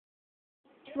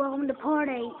Welcome to part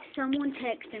 8. Someone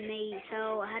texted me,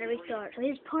 so I had to restart. So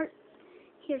here's part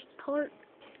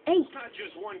 8. Not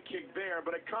just one kick there,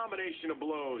 but a combination of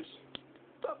blows.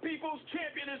 The People's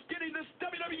Champion is getting this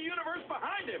WWE Universe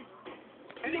behind him.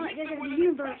 And Not he hits just it the with an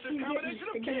universe, impressive he's getting combination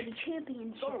of the kicks. WWE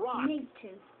Championship. The Rock. You need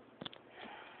to.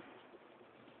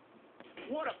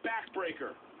 What a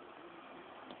backbreaker.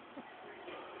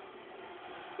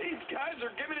 These guys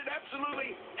are giving it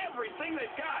absolutely everything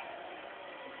they've got.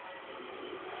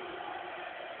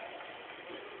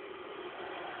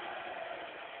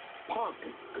 Punk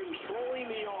controlling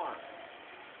the arm.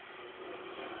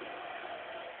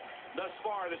 Thus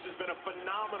far, this has been a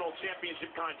phenomenal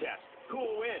championship contest. Who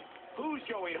will win? Who's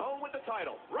going home with the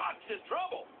title? Rock's in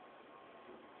trouble.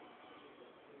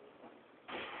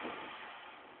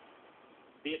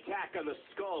 The attack on the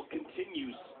skull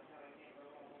continues.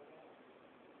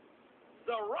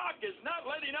 The Rock is not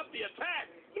letting up the attack.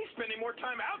 He's spending more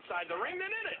time outside the ring than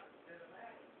in it.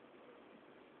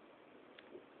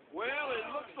 Well, it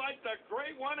looks like the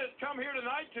Great One has come here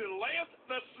tonight to lay us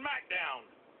the smackdown.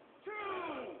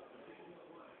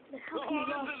 2. How can you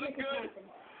this let isn't this good. happen?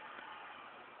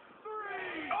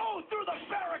 3. Oh, through the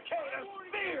barricade, a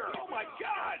spear. Oh, my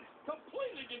God.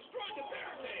 Completely destroyed the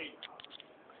barricade.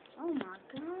 Oh my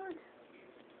God.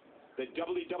 The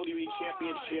WWE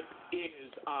Championship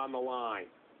is on the line.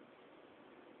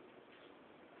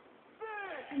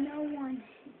 No one.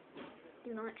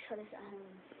 Do not shut us at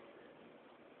home.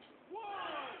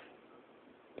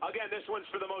 Again, this one's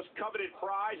for the most coveted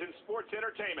prize in sports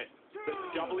entertainment, the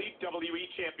WWE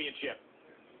Championship.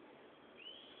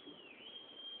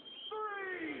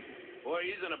 3. Boy,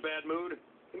 he's in a bad mood.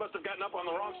 He must have gotten up on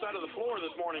the wrong side of the floor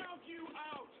this morning.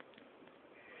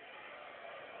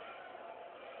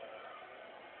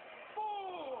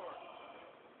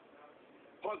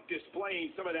 Punk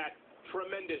displaying some of that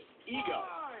tremendous ego.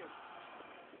 5.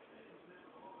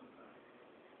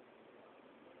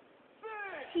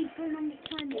 He put on the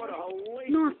time. What a hilarious.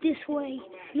 Not this way.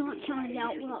 Not trying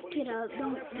out. Rock, get up.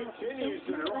 Don't. Continues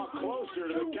to draw closer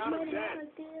to the count of 10.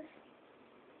 Like this.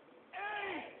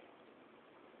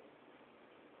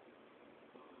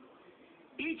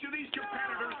 Each of these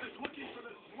competitors is looking for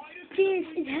the slightest. This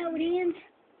is how it ends.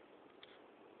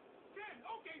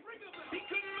 Okay, he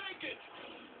couldn't make it.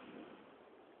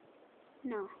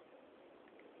 No.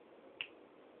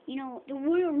 You know, the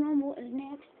Royal Rumble is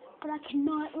next, but I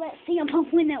cannot let CM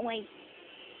Punk win that way.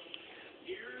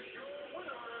 Here's your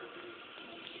winner,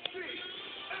 CM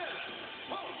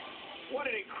Punk. What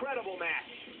an incredible match.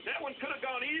 That one could have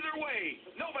gone either way.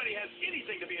 Nobody has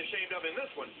anything to be ashamed of in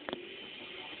this one.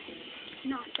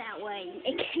 Not that way.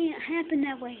 It can't happen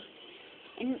that way.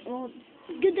 And, well,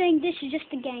 good thing this is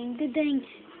just a game. Good thing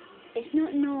it's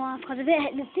not in real life, because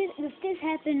if this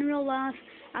happened in real life,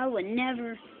 I would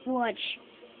never watch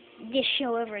this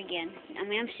show ever again. I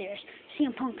mean, I'm serious.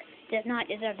 CM Punk does not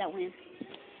deserve that win.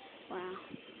 Wow.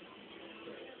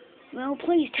 Well,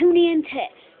 please tune in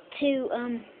to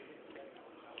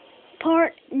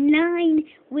part 9,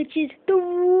 which is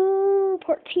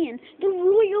part 10, the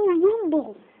Royal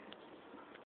Rumble.